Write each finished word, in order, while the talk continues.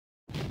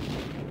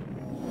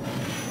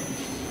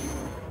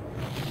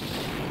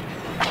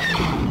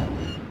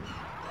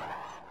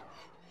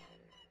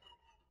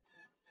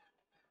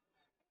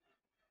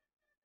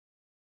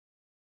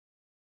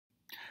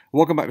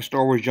Welcome back to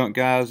Star Wars Junk,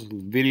 guys.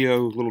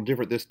 Video a little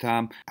different this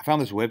time. I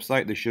found this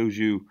website that shows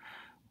you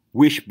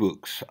wish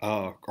books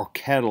or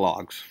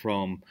catalogs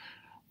from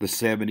the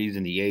 70s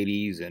and the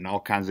 80s and all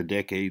kinds of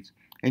decades.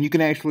 And you can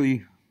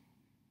actually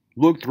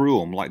look through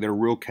them like they're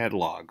real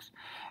catalogs.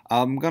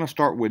 I'm going to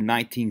start with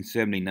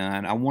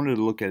 1979. I wanted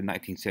to look at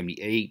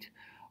 1978,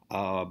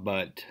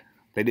 but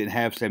they didn't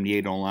have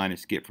 78 online and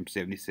skipped from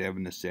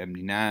 77 to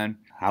 79.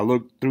 I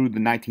looked through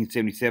the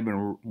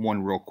 1977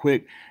 one real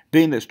quick.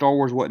 Being that Star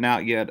Wars wasn't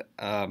out yet,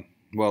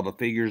 well, the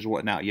figures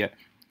wasn't out yet,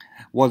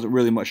 wasn't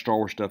really much Star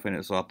Wars stuff in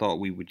it, so I thought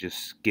we would just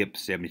skip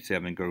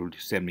 77 and go to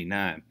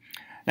 79.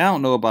 Now, I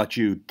don't know about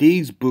you.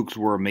 These books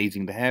were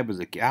amazing to have as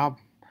a kid.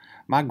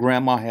 My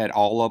grandma had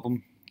all of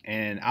them,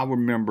 and I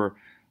remember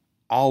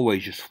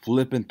always just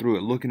flipping through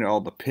it, looking at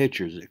all the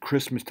pictures at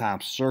Christmas time,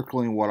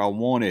 circling what I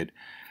wanted,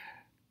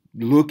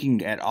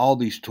 looking at all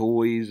these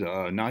toys,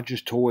 not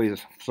just toys.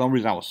 For some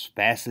reason, I was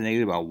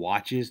fascinated by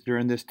watches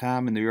during this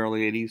time in the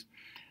early 80s.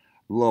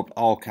 Loved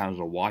all kinds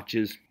of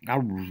watches. I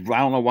don't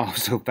know why I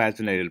was so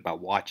fascinated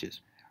about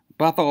watches.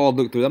 But I thought I'll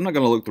look through. I'm not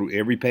going to look through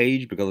every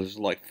page because there's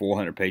like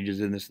 400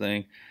 pages in this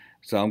thing.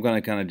 So I'm going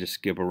to kind of just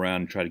skip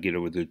around and try to get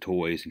over the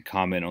toys and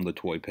comment on the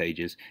toy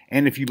pages.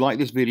 And if you like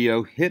this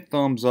video, hit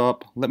thumbs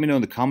up. Let me know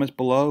in the comments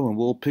below, and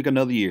we'll pick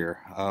another year.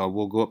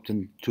 We'll go up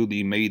to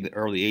maybe the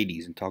early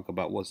 80s and talk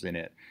about what's in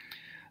it.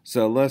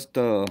 So let's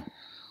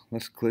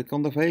click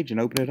on the page and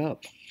open it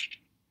up.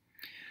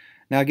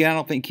 Now again, I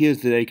don't think kids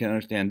today can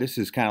understand. This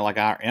is kind of like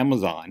our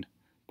Amazon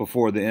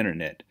before the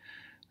internet.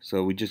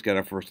 So we just got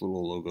our first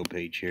little logo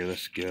page here.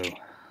 Let's go.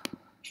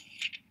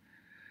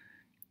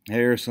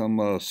 Here's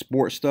some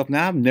sports stuff.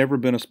 Now, I've never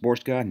been a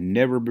sports guy,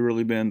 never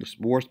really been into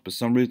sports, but for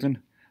some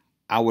reason,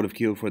 I would have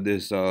killed for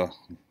this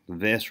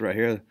vest right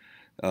here,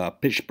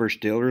 Pittsburgh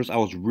Steelers. I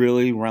was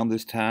really, around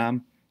this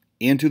time,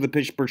 into the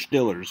Pittsburgh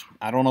Steelers.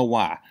 I don't know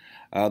why.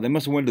 They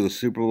must have went to the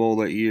Super Bowl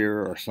that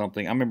year or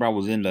something. I remember I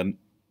was into,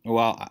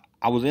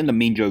 I was into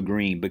Mean Joe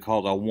Green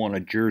because I won a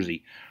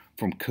jersey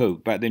from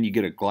Coke. Back then, you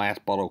get a glass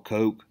bottle of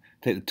Coke,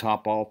 take the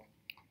top off.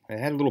 It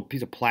had a little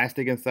piece of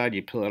plastic inside.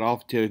 You peel it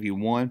off till if you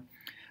won.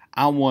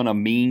 I won a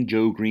Mean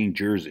Joe Green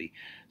jersey.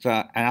 So,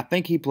 and I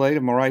think he played.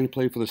 Am I right? He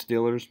played for the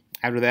Steelers.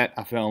 After that,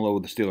 I fell in love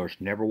with the Steelers.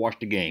 Never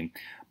watched a game,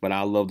 but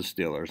I love the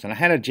Steelers. And I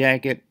had a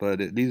jacket, but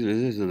this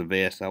is the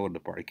vest. I would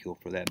have probably killed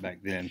for that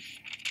back then.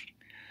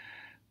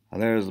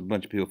 There's a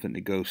bunch of people fitting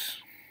to go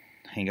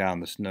hang out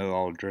in the snow,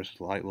 all dressed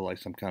like look like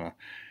some kind of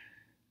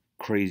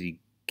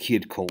crazy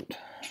kid cult.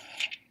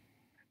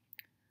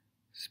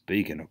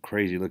 Speaking of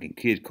crazy looking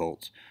kid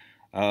cults,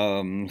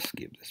 let's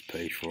skip this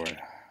page for it.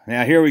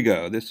 Now here we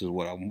go. This is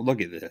what I'm.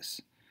 Look at this.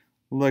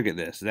 Look at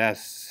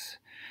this.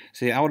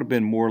 See, I would have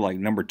been more like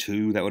number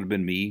 2. That would have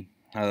been me.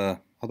 I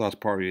thought I was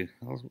probably,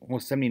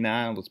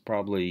 79 was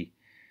probably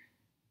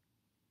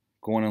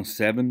going on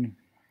 7.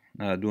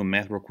 Doing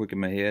math real quick in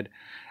my head.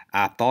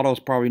 I thought I was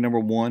probably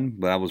number 1,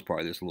 but I was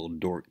probably this little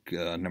dork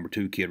number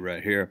 2 kid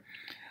right here.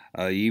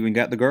 You even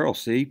got the girls.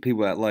 See,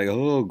 people that like,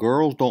 oh,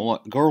 girls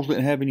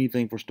didn't have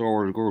anything for Star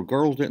Wars.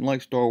 Girls didn't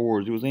like Star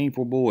Wars. It was aimed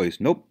for boys.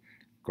 Nope.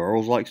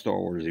 Girls like Star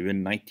Wars, even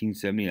in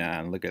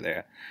 1979. Look at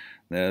that.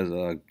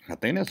 I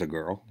think that's a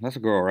girl. That's a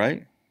girl,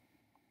 right?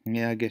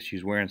 Yeah, I guess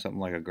she's wearing something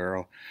like a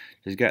girl.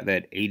 She's got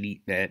that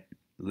late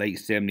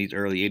 70s,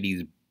 early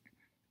 80s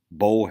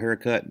bowl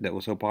haircut that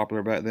was so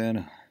popular back then.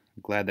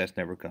 I'm glad that's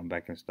never come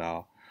back in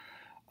style.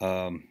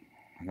 I'm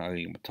not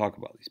even going to talk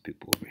about these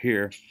people over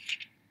here.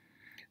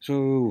 So,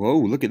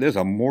 oh, look at this. A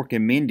Mork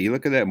and Mindy.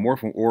 Look at that Mork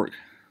from Ork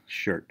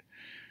shirt.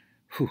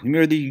 Whew,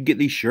 remember you get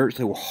these shirts?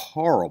 They were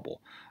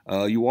horrible.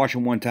 You wash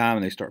them one time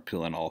and they start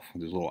peeling off.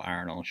 There's little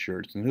iron-on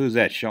shirts. And who's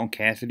that? Sean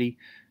Cassidy?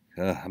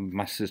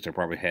 My sister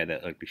probably had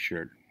that ugly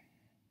shirt.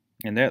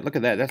 And there, look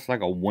at that. That's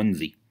like a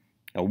onesie.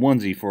 A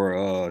onesie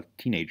for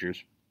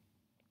teenagers.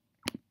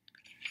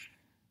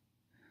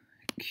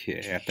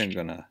 Okay, I think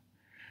I'm gonna.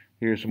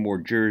 Here's some more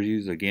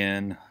jerseys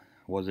again.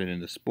 Wasn't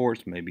into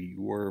sports. Maybe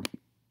you were.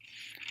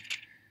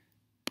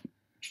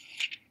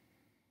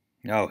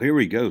 Oh, here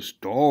we go.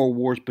 Star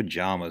Wars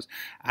pajamas.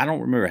 I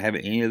don't remember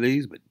having any of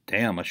these, but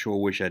damn, I sure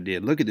wish I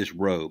did. Look at this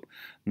robe.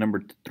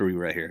 Number 3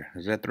 right here.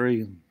 Is that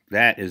 3?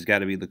 That has got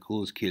to be the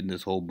coolest kid in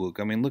this whole book.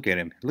 I mean, look at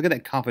him. Look at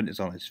that confidence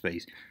on his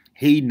face.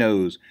 He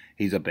knows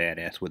he's a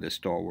badass with his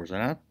Star Wars.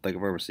 And I don't think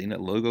I've ever seen that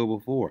logo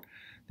before.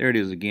 There it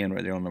is again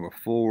right there on number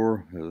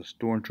 4. There's a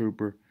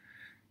stormtrooper.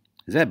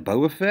 Is that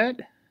Boba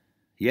Fett?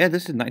 Yeah,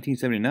 this is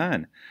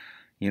 1979.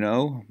 You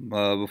know,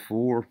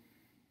 before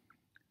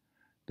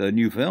the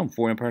new film,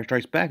 For Empire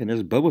Strikes Back, and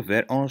there's Boba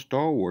Fett on a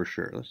Star Wars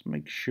shirt. Let's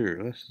make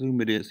sure. Let's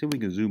zoom it in. See if we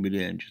can zoom it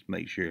in. Just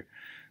make sure.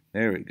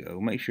 There we go.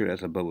 Make sure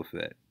that's a Boba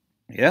Fett.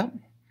 Yep.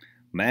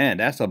 Man,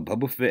 that's a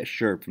Boba Fett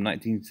shirt from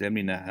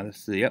 1979.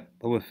 Let's see. Yep.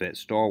 Boba Fett,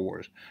 Star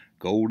Wars.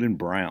 Golden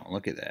brown.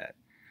 Look at that.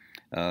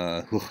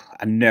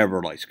 I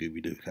never liked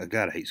Scooby-Doo. I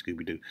gotta hate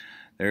Scooby-Doo.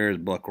 There's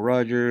Buck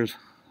Rogers.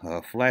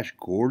 Flash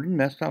Gordon.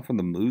 That's not from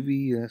the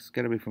movie. That's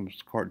gotta be from a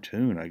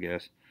cartoon, I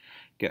guess.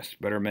 Got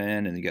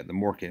Spider-Man, and you got the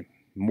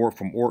Mork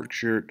from Ork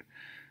shirt,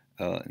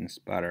 and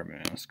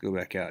Spider-Man. Let's go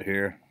back out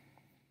here.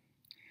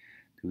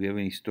 Do we have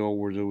any Star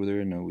Wars over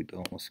there? No, we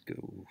don't. Let's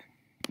go.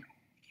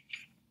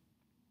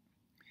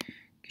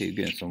 Okay,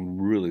 getting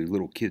some really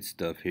little kid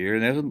stuff here.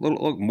 And there's a little,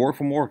 look, Mork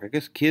from Mork. I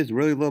guess kids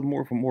really love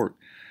Mork from Mork.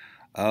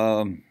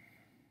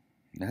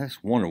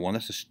 That's Wonder Woman.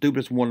 That's the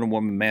stupidest Wonder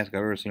Woman mask I've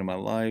ever seen in my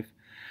life.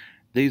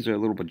 These are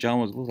little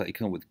pajamas. It looks like they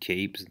come with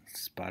capes.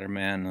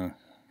 Spider-Man.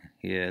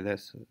 Yeah,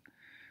 that's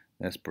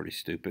pretty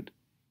stupid.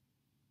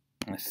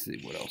 Let's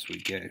see what else we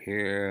get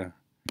here.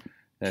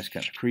 That's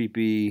kind of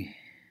creepy.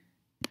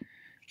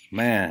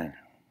 Man,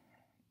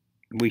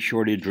 we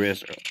sure did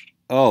dress.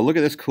 Oh, look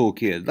at this cool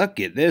kid. Look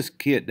at this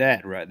kid.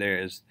 That right there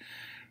is,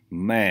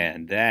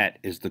 man, that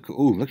is the cool.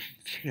 Ooh, look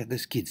at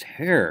this kid's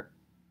hair.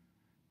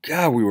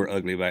 God, we were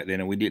ugly back then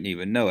and we didn't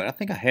even know it. I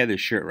think I had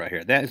this shirt right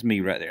here. That is me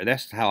right there.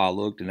 That's how I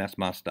looked and that's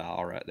my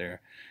style right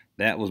there.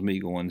 That was me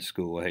going to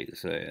school, I hate to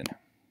say it.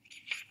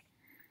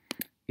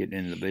 Getting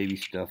into the baby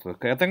stuff.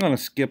 Okay, I think I'm going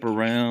to skip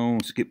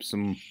around, skip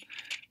some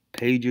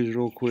pages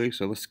real quick.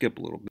 So let's skip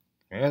a little bit.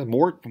 Yeah,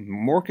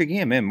 Mork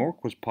again, man.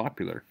 Mork was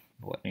popular.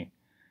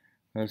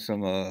 There's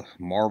some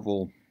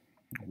Marvel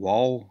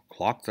wall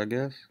clocks, I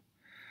guess.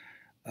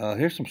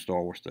 Here's some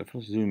Star Wars stuff.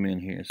 Let's zoom in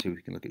here and see if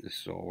we can look at this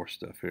Star Wars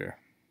stuff here.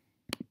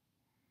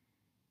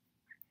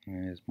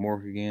 There's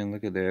Mork again.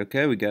 Look at there.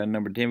 Okay, we got a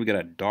number 10. We got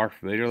a Darth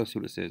Vader. Let's see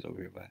what it says over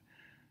here about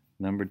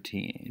number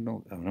 10.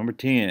 Number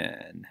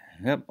 10.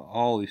 Yep,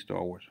 all these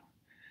Star Wars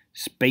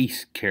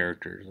space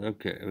characters.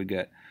 Okay, we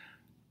got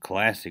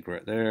classic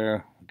right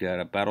there. We got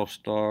a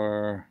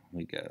Battlestar.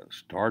 We got a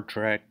Star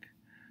Trek.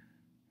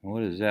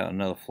 What is that?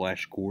 Another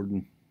Flash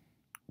Gordon.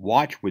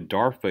 Watch with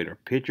Darth Vader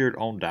pictured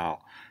on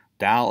dial.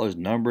 Dial is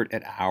numbered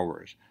at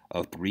hours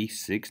of 3,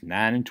 6,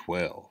 9, and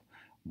 12.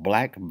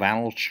 Black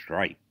vinyl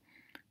stripe.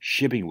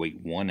 Shipping weight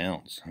 1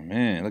 ounce.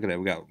 Man, look at that.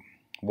 We got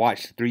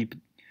watch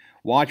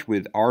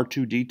with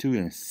R2D2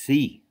 and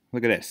C.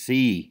 Look at that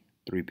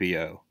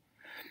C3PO.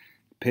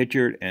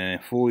 Pictured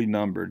and fully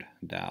numbered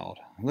dialed.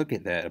 Look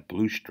at that. A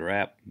blue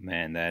strap.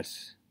 Man,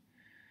 that's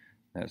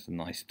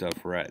nice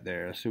stuff right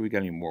there. Let's see if we got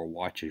any more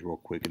watches real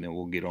quick and then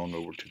we'll get on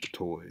over to the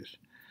toys.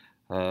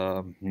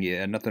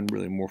 Yeah, nothing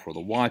really more for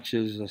the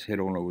watches. Let's head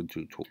on over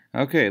to the toys.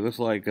 Okay, looks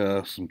like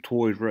some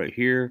toys right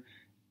here.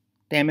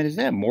 Damn it, is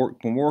that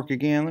Mork from Mork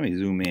again? Let me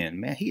zoom in.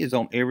 Man, he is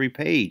on every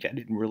page. I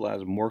didn't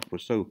realize Mork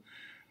was so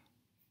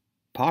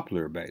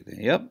popular back then.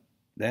 Yep,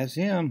 that's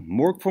him.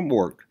 Mork from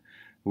Mork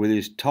with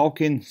his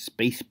talking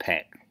space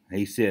pack.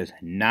 He says,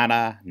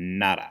 nada,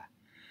 nada.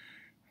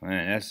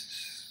 Man,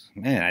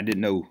 I didn't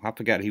know. I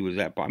forgot he was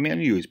that popular. I mean, I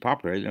knew he was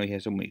popular. I didn't know he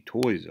had so many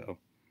toys, though.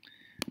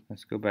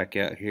 Let's go back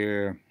out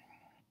here.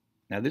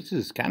 Now, this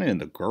is kind of in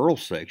the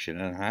girls section.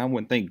 I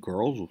wouldn't think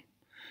girls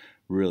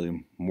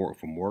really Mork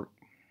from Mork.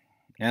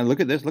 Now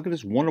look at this. Look at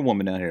this Wonder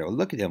Woman down here.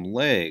 Look at them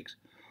legs.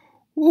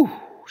 Woo,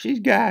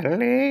 she's got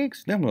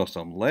legs. Them are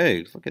some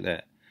legs. Look at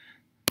that.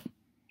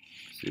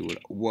 Let's see what.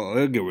 Whoa,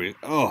 look at it.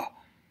 Oh,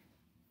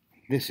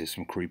 this is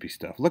some creepy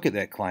stuff. Look at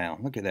that clown.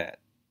 Look at that.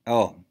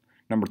 Oh,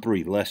 number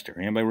 3, Lester.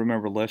 Anybody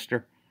remember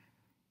Lester?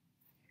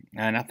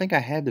 And I think I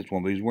had this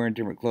one, but he's wearing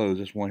different clothes.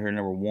 This one here,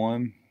 number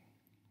 1.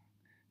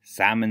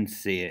 Simon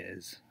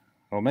Says.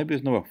 Oh, maybe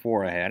it's number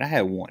 4 I had. I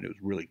had one. It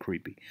was really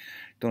creepy.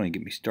 Don't even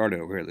get me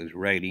started over here. There's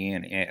Raggedy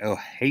Andy. Oh, I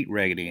hate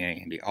Raggedy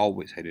Andy.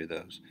 Always hated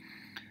those.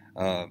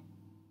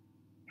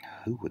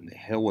 Who in the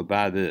hell would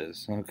buy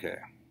this? Okay.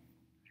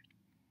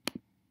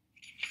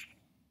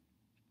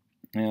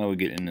 Now we're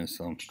getting into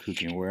some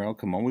cooking-ware. Oh,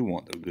 come on. We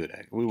want the good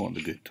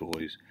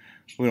toys.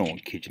 We don't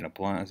want kitchen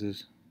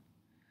appliances.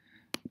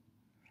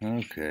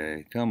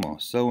 Okay. Come on.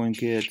 Sewing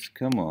kits.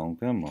 Come on.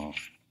 Come on.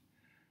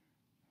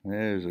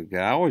 There's a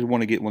guy. I always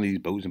want to get one of these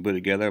boats and put it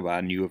together, but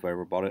I knew if I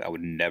ever bought it, I would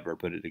never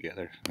put it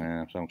together. So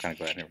I'm kind of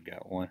glad I never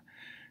got one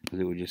because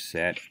it would just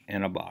sat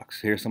in a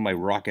box. Here's somebody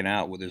rocking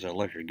out with his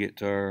electric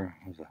guitar.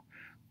 There's a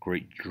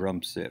great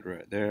drum set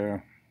right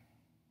there.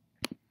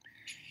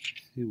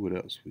 Let's see what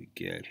else we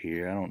got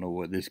here. I don't know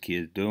what this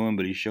kid's doing,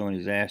 but he's showing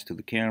his ass to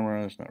the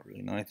camera. It's not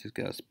really nice. This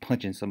guy's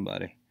punching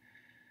somebody.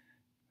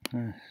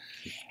 Let's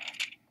see.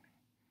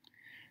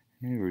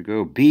 Here we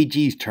go.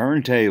 BG's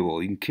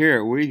turntable. You can carry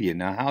it with you.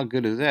 Now, how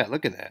good is that?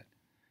 Look at that.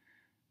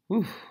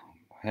 Whew.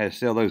 I had to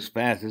sell those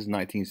fast. This is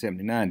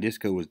 1979.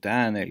 Disco was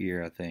dying that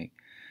year, I think.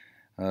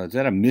 Is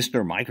that a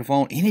Mr.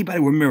 Microphone? Anybody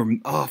remember?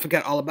 Oh, I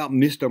forgot all about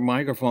Mr.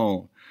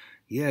 Microphone.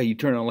 Yeah, you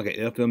turn on like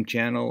an FM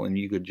channel and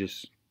you could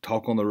just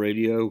talk on the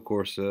radio. Of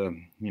course,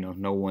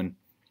 no one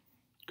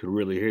could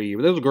really hear you.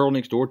 But there was a girl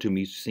next door to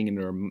me singing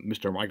her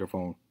Mr.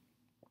 Microphone.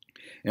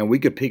 And we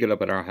could pick it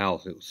up at our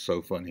house. It was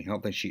so funny. I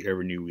don't think she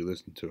ever knew we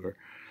listened to her.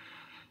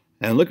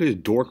 And look at this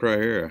dork right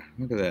here.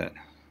 Look at that.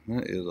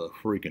 That is a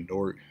freaking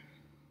dork.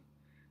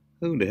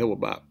 Who the hell would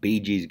buy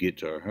BG's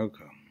guitar?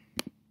 Okay.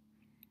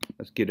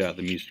 Let's get out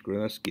the music.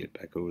 Let's get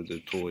back over to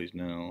the toys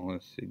now.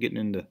 Let's see. Getting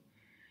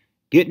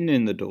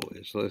in the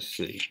toys. Let's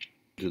see.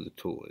 To the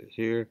toys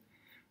here.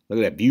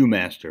 Look at that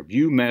Viewmaster.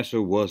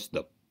 Viewmaster was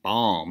the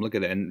bomb. Look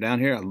at that. And down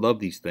here, I love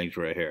these things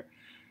right here.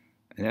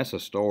 And that's a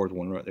Star Wars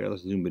one right there.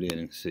 Let's zoom it in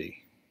and see.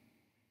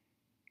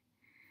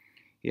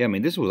 Yeah, I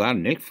mean, this was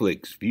on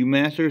Netflix,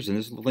 Viewmasters, and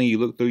this little thing you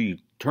look through, you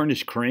turn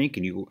this crank,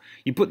 and you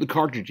put the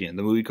cartridge in,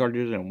 the movie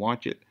cartridge, and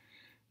watch it.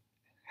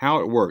 How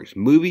it works.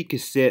 Movie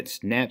cassette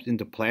snaps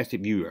into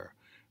plastic viewer.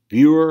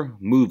 Viewer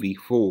movie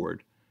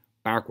forward,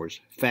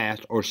 backwards,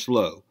 fast, or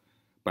slow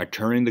by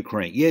turning the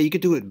crank. Yeah, you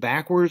could do it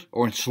backwards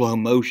or in slow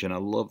motion. I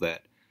love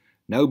that.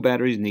 No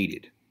batteries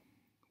needed.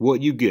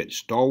 What you get,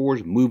 Star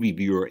Wars movie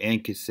viewer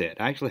and cassette.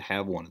 I actually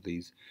have one of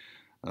these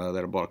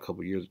that I bought a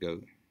couple years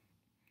ago.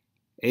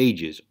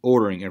 Ages,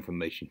 ordering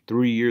information,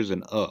 3 years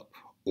and up.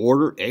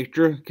 Order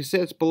extra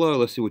cassettes below.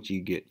 Let's see what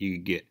you get. You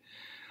get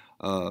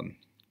um,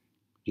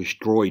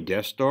 Destroy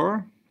Death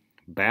Star,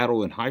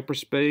 Battle in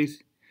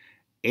Hyperspace,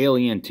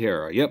 Alien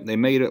Terror. Yep, they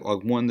made it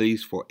like one of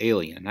these for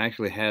Alien. I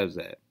actually has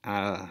that.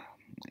 I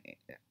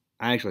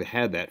actually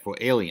had that for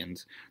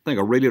Aliens. I think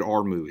a rated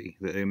R movie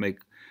that they make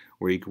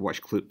where you can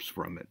watch clips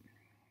from it.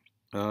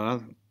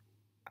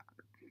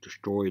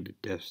 Destroy the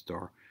Death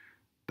Star,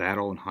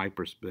 Battle in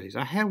Hyperspace.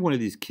 I had one of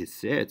these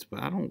cassettes,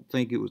 but I don't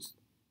think it was.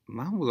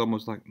 Mine was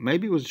almost like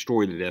maybe it was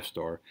Destroy the Death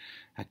Star.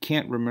 I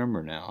can't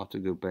remember now. I'll have to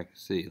go back and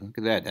see. Look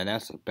at that. Now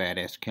that's a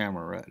badass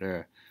camera right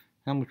there.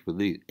 How much were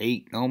these?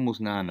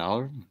 Almost $9.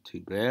 Not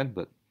too bad,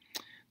 but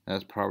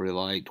that's probably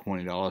like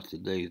 $20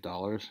 today's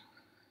dollars.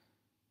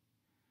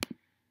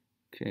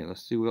 Okay,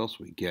 let's see what else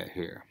we get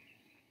here.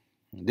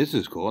 This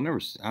is cool. I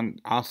used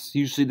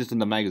to see this in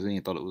the magazine.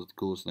 I thought it was the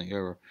coolest thing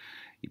ever.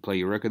 You play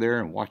your record there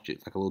and watch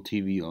it like a little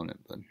TV on it,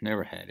 but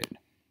never had it.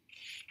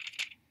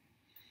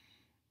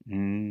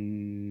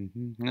 And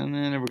then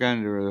I never got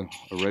into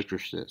a retro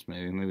sets,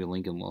 maybe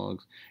Lincoln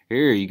Logs.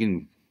 Here, you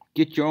can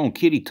get your own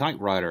kitty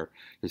typewriter.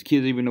 Does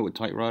kids even know what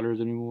typewriter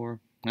is anymore?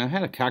 I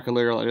had a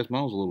calculator like this.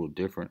 Mine was a little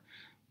different.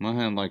 Mine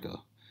had like a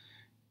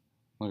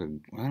I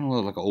don't know,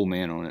 like an old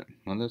man on it.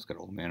 Well, that's got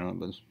an old man on it,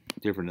 but it's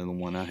different than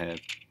the one I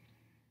had.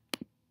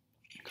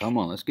 Come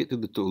on, let's get to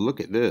the tool. Look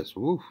at this.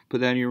 Woo,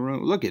 put that in your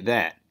room. Look at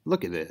that.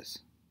 Look at this.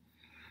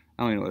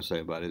 I don't even know what to say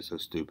about it. It's so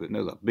stupid. And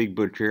there's a big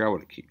butcher chair. I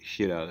would have kicked the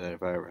shit out of that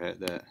if I ever had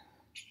that.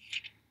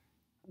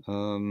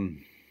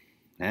 Dang,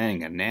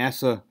 a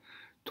NASA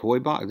toy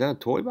box. Is that a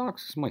toy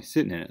box? Somebody's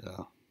sitting in it,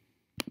 though.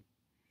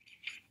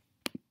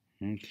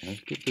 Okay, let's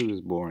get through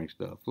this boring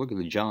stuff. Look at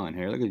the John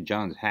here. Look at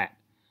John's hat.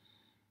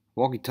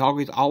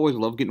 Walkie-talkies. I always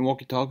loved getting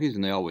walkie-talkies,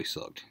 and they always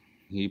sucked.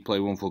 You played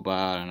one for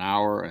about an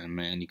hour, and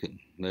man, you couldn't.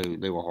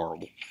 They were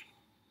horrible.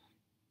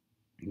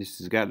 This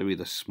has got to be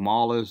the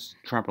smallest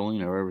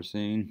trampoline I've ever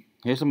seen.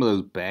 Here's some of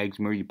those bags.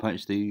 Remember you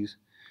punch these,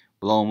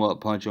 blow them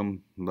up, punch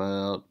them.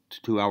 About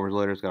 2 hours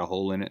later, it's got a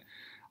hole in it.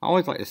 I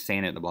always like the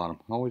sand at the bottom.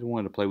 I always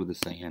wanted to play with the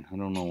sand. I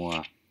don't know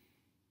why.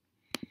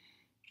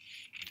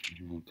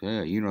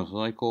 Okay,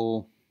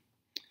 unicycle.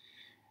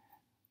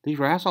 These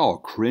were, I saw a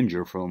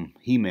Cringer from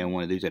He-Man,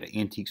 one of these at an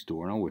antique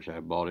store, and I wish I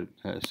had bought it.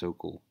 That is so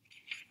cool.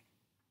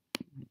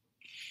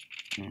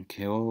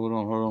 Okay, hold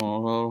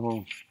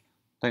on.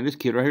 I think this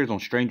kid right here is on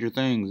Stranger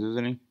Things,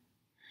 isn't he?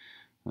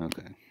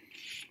 Okay,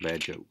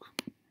 bad joke.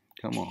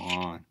 Come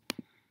on.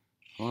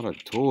 A lot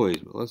of toys,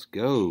 but let's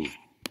go.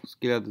 Let's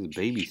get out of this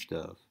baby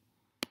stuff.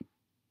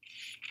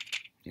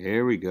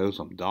 There we go,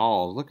 some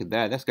dolls. Look at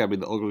that. That's got to be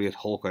the ugliest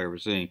Hulk I ever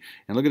seen.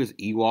 And look at this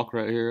Ewok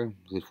right here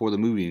before the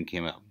movie even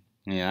came out.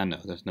 Yeah, I know.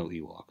 That's no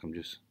Ewok. I'm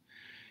just...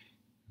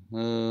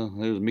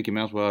 there's Mickey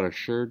Mouse without a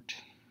shirt.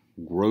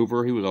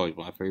 Grover, he was always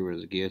my favorite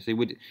as a kid.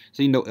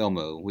 See, no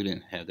Elmo. We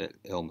didn't have that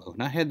Elmo.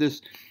 And I had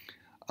this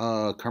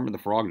Kermit the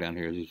Frog down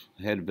here. He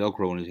had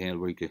Velcro in his hand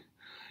where you could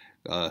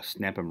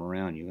snap him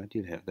around you. I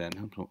did have that.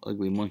 And some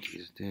ugly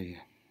monkeys, I tell you.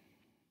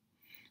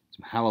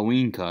 Some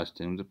Halloween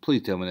costumes.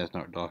 Please tell me that's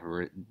not Darth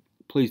Vader.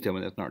 Please tell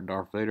me that's not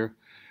Darth Vader.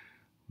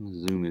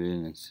 Let's zoom it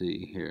in and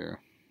see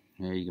here.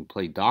 There you can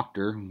play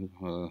Doctor.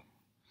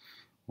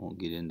 Won't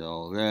get into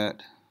all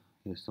that.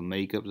 There's some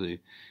makeup. There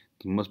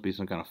must be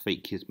some kind of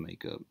fake kiss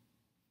makeup.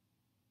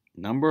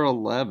 Number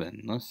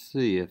 11. Let's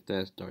see if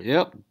that's Darth.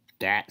 Yep,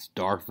 that's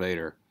Darth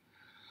Vader.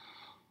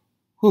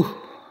 Whew.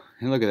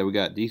 And look at that. We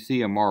got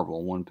DC and Marvel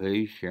on one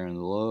page, sharing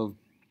the love.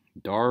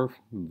 Darth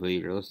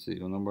Vader. Let's see.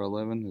 Number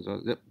 11 is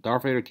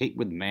Darth Vader cape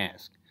with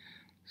mask.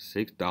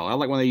 $6. I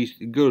like when they used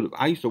to go to.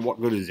 I used to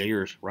go to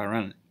Sears right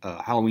around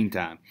Halloween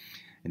time,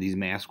 and these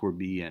masks would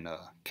be in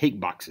cake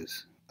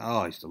boxes. Oh,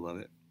 I used to love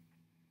it.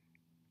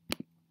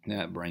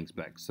 That brings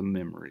back some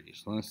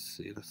memories. Let's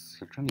see.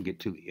 I'm trying to get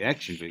to the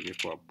action figures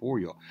before I bore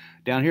y'all.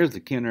 Down here's the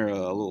Kenner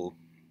little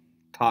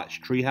Tots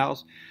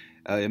treehouse.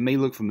 It may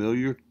look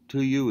familiar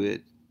to you.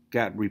 It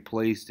got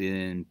replaced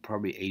in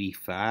probably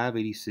 85,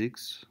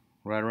 86,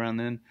 right around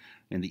then.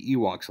 In the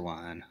Ewoks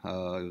line. It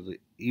was the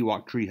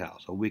Ewok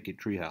treehouse, a wicked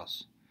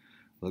treehouse.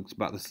 Looks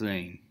about the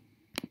same.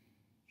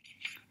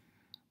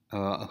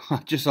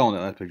 I just saw on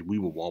that last page,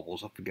 Weeble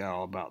Wobbles. I forgot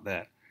all about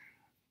that.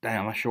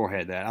 Damn, I sure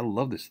had that. I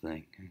love this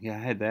thing. Yeah, I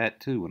had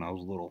that too when I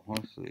was little.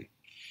 Let's see.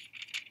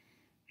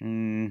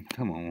 Come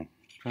on. I'm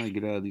trying to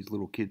get out of these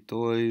little kid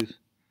toys.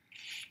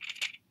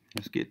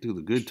 Let's get to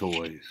the good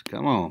toys.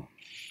 Come on.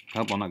 I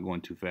hope I'm not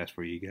going too fast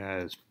for you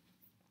guys.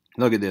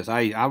 Look at this.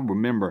 I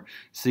remember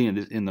seeing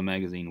this in the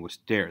magazine. Would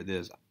stare at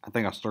this. I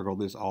think I circled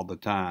this all the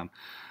time.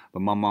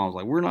 But my mom was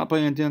like, "We're not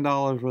paying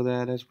 $10 for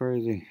that. That's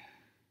crazy."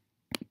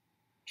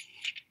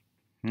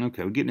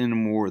 Okay, we're getting into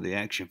more of the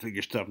action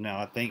figure stuff now.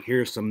 I think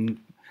here's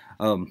some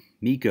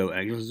Miko.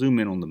 Let's zoom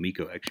in on the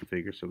Miko action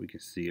figure so we can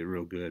see it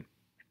real good.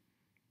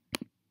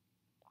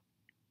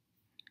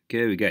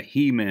 Okay, we got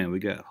He-Man. We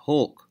got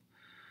Hulk.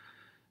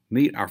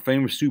 Meet our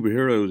famous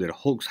superheroes at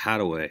Hulk's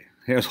hideaway.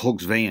 Here's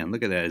Hulk's van.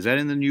 Look at that. Is that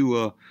in the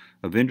new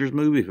Avengers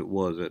movie? If it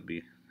was,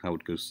 I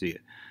would go see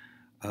it.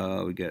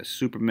 We got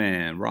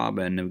Superman,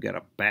 Robin, and we got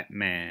a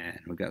Batman.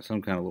 We got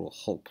some kind of little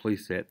Hulk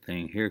playset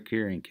thing here,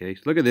 carrying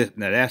case. Look at this.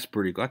 Now that's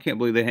pretty cool. I can't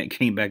believe they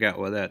came back out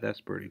with that.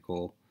 That's pretty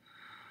cool.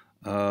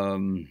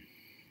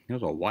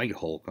 There's a white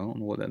Hulk. I don't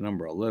know what that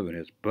number 11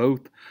 is.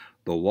 Both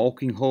the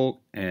Walking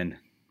Hulk and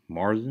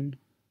Marzin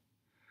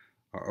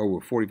are over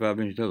 45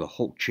 inches. There's a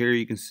Hulk chair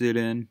you can sit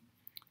in.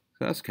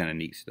 So that's kind of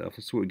neat stuff.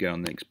 Let's see what we got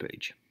on the next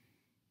page.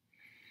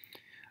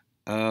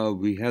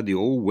 We have the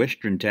old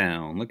Western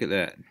town. Look at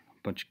that.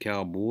 Bunch of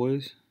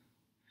cowboys.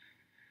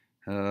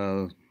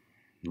 Long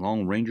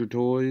Ranger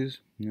toys.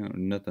 You know,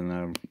 nothing.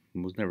 I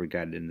was never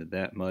got into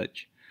that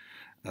much.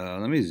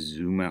 Let me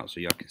zoom out so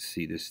y'all can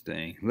see this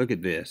thing. Look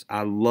at this.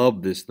 I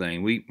love this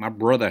thing. My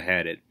brother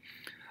had it.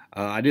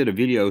 I did a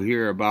video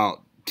here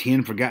about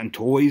 10 forgotten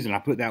toys, and I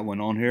put that one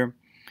on here.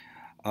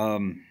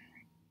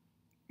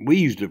 We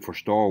used it for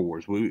Star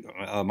Wars.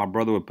 My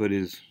brother would put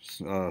his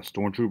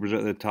stormtroopers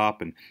at the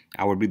top, and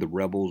I would be the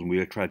rebels, and we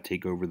would try to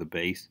take over the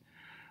base.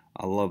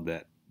 I love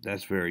that.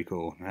 That's very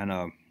cool. And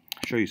I'll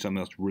show you something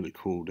else really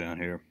cool down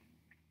here.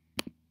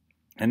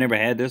 I never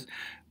had this,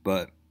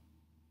 but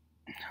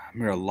I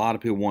remember a lot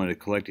of people wanted to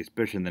collect it,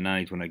 especially in the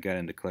 90s when I got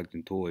into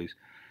collecting toys.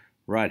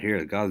 Right here,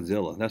 the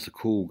Godzilla. That's a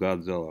cool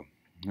Godzilla.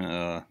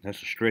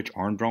 That's a Stretch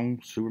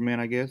Armstrong Superman,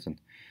 I guess. And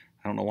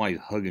I don't know why he's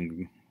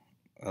hugging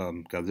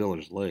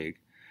Godzilla's leg.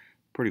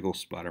 Pretty cool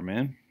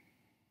Spider-Man.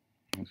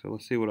 So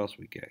let's see what else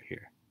we got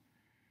here.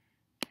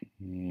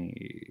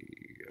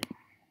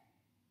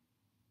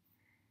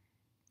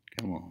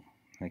 Come on.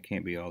 That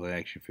can't be all the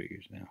action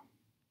figures now.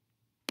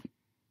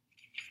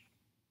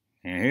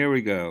 And here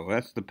we go.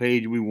 That's the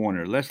page we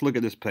wanted. Let's look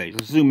at this page.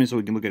 Let's zoom in so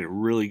we can look at it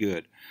really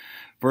good.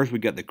 First, we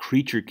got the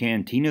Creature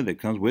Cantina that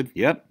comes with,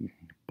 yep,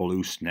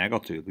 Blue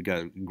Snaggletooth. We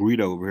got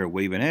Greedo over here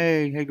waving,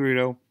 hey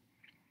Greedo.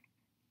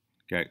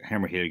 Got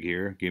Hammerhead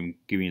here, giving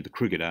you the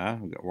crooked eye.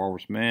 We got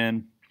Walrus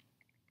Man.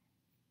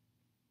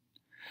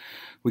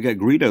 We got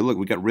Greedo. Look,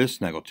 we got Wrist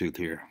Snaggletooth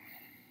here.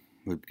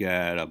 We've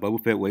got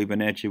Boba Fett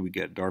waving at you. We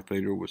got Darth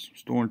Vader with some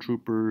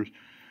stormtroopers.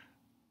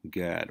 We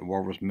got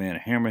Walrus Man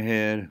and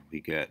Hammerhead.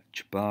 We got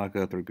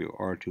Chewbacca, 3PO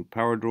R2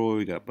 Power Droid.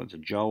 We got a bunch of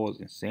Jawas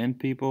and Sand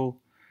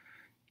People.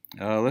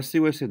 Let's see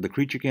what it said. The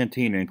Creature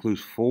Cantina includes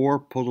 4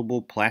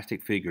 posable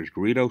plastic figures: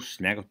 Greedo,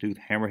 Snaggletooth,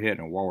 Hammerhead,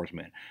 and Walrus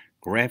Man.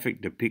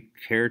 Graphic depict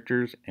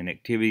characters and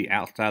activity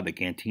outside the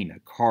cantina.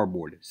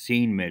 Cardboard,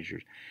 scene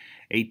measures,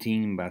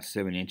 18 by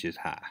 7 inches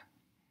high.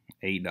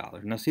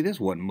 $8. Now see, this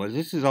wasn't much.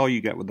 This is all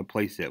you got with the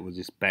playset, was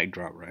this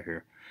backdrop right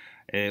here.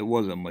 It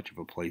wasn't much of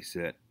a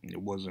playset.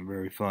 It wasn't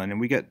very fun.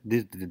 And we got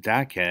the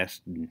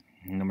die-cast.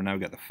 Number 9, we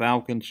got the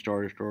Falcon,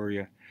 Star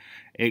Destroyer,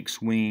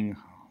 X-Wing,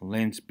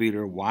 Land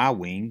Speeder,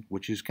 Y-Wing,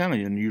 which is kind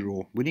of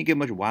unusual. We didn't get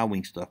much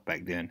Y-Wing stuff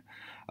back then.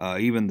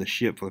 Even the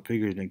ship for the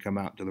figures didn't come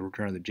out to the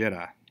Return of the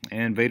Jedi.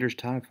 And Vader's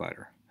TIE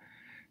Fighter.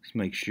 Let's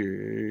make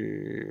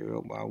sure.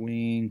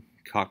 Y-Wing,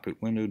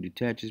 cockpit window,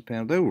 detaches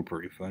panel. They were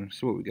pretty fun. Let's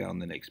see what we got on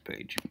the next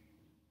page.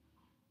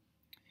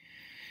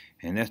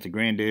 And that's the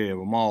granddaddy of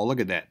them all. Look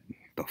at that.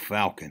 The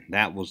Falcon.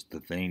 That was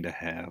the thing to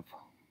have.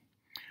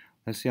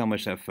 Let's see how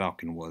much that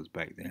Falcon was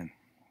back then.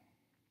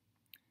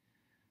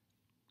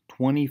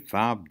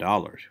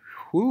 $25.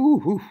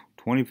 Woo-hoo.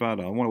 $25.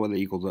 I wonder what that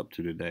equals up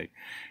to today.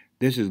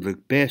 This is the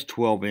best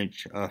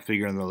 12-inch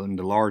figure in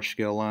the large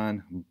scale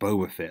line.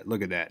 Boba Fett.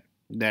 Look at that.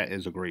 That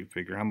is a great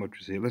figure. How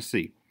much is it? Let's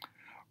see.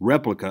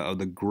 Replica of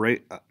the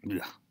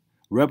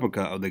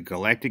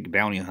Galactic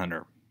Bounty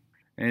Hunter.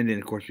 And then,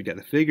 of course, we got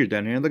the figures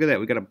down here. And look at that.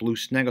 We got a blue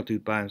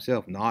Snaggletooth by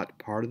himself. Not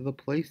part of the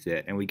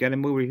playset. And we got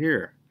him over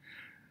here.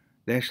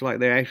 That's like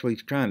they're actually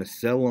trying to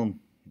sell them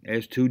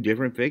as 2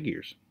 different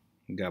figures.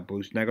 We got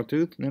blue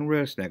Snaggletooth and then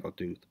red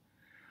Snaggletooth.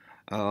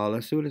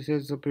 Let's see what it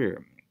says up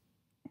here.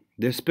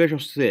 This special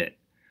set.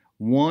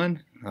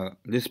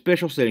 This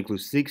special set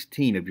includes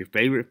 16 of your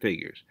favorite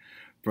figures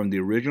from the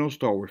original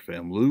Star Wars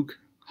film. Luke,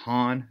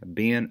 Han,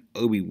 Ben,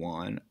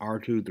 Obi-Wan,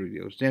 R2,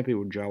 3PO, Sand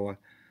People, Jawa,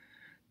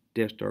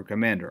 Death Star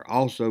Commander.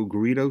 Also,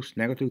 Greedo,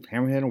 Snaggletooth,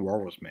 Hammerhead, and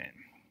Walrus Man.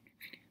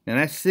 Now,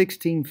 that's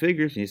 16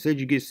 figures, and you said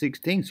you get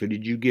 16. So,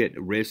 did you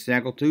get red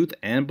Snaggletooth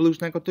and blue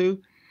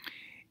Snaggletooth?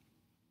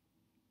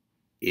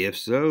 If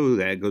so,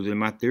 that goes in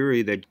my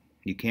theory that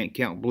you can't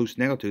count blue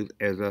Snaggletooth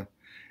as a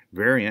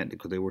variant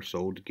because they were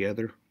sold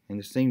together in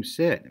the same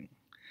set.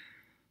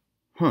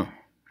 Huh.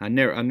 I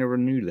never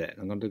knew that.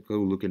 I'm going to go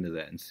look into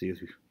that and see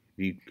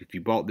if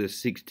you bought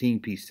this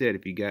 16-piece set,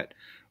 if you got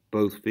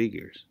both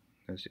figures.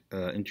 That's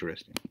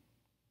interesting.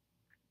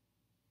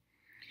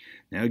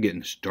 Now we're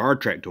getting Star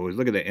Trek toys.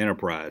 Look at that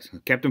Enterprise.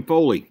 Captain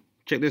Foley.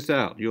 Check this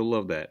out. You'll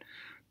love that.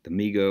 The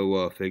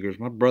Mego figures.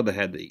 My brother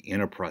had the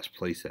Enterprise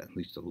playset. I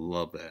used to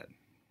love that.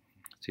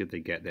 Let's see if they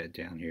got that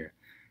down here.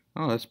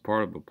 Oh, that's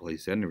part of a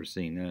playset. I've never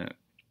seen that.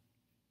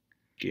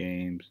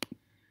 Games.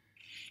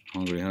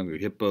 Hungry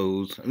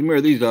Hippos.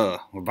 Remember these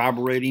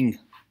vibrating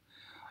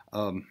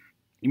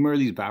you remember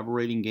these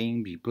vibrating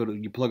games? You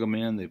plug them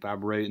in, they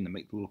vibrate and they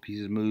make the little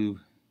pieces move.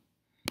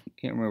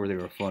 Can't remember if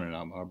they were fun or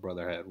not. My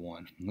brother had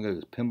one. Look at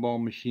this,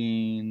 pinball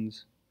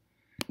machines.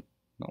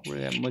 Not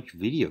really that much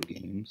video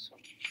games.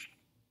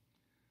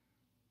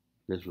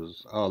 This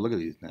was, oh, look at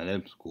these. Now,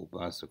 that's cool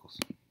bicycles.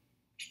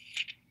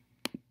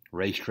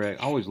 Racetrack.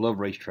 I always loved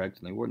racetracks,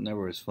 and they weren't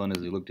never as fun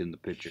as they looked in the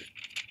picture.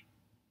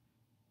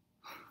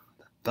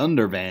 The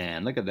Thunder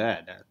Van. Look at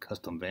that. That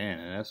custom van,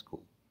 and that's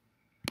cool.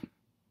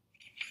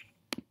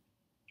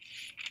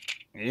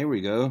 Here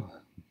we go.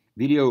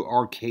 Video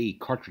arcade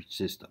cartridge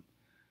system.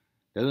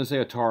 Doesn't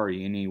say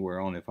Atari anywhere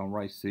on it. If I'm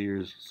right,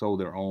 Sears sold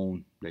their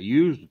own. They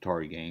used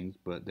Atari games,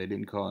 but they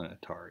didn't call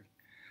it Atari.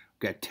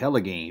 Got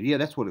Telegames. Yeah,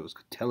 that's what it was.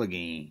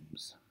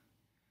 Telegames.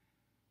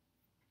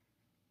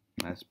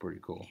 That's pretty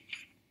cool.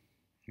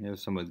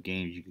 Here's some of the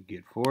games you could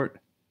get for it.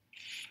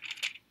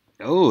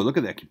 Oh, look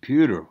at that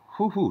computer.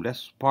 Whoo-hoo.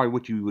 That's probably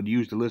what you would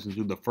use to listen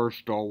to the first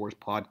Star Wars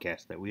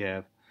podcast that we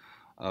have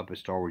up at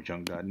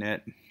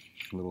StarWarsJunk.net.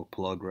 Little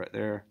plug right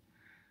there.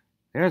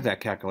 There's that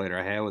calculator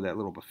I had with that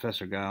little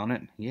professor guy on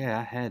it. Yeah,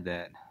 I had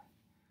that.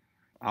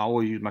 I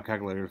always use my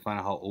calculator to find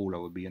out how old I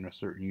would be in a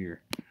certain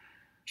year.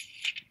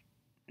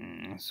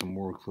 Some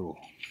more little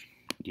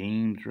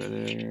games right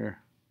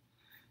there.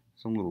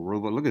 Some little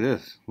robot. Look at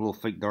this little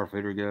fake Darth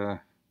Vader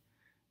guy.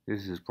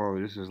 This is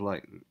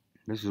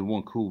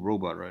one cool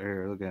robot right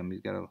here. Look at him.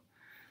 He's got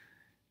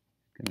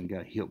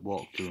a hip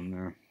walk to him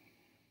there.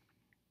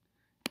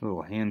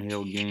 Little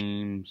handheld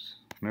games.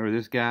 Remember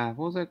this guy?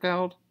 What was that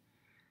called?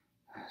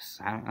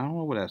 I don't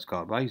know what that's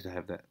called, but I used to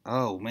have that.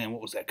 Oh man,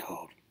 what was that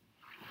called?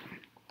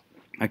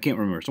 I can't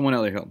remember. Someone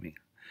out there help me.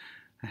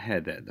 I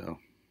had that though.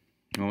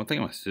 Well, I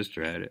think my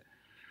sister had it.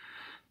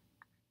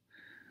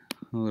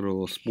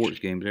 Little sports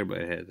games.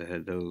 Everybody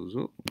had those.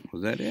 Oh,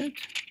 was that it?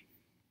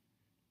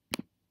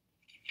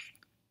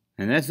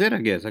 And that's it, I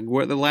guess.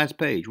 We're at the last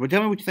page. Well,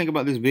 tell me what you think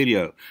about this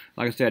video.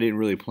 Like I said, I didn't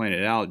really plan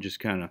it out. Just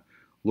kind of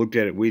looked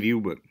at it with you.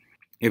 But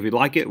if you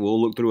like it,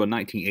 we'll look through a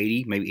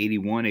 1980, maybe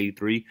 81,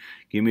 83.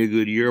 Give me a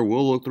good year.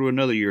 We'll look through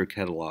another year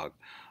catalog.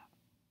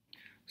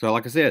 So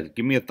like I said,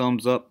 give me a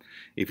thumbs up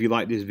if you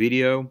like this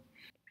video.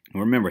 And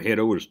remember, head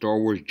over to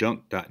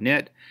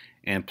StarWarsJunk.net.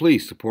 And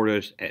please support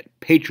us at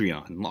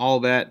Patreon. All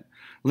that,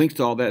 links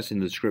to all that's in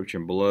the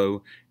description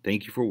below.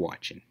 Thank you for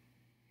watching.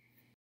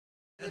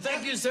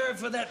 Thank you, sir,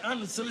 for that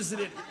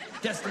unsolicited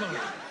testimony.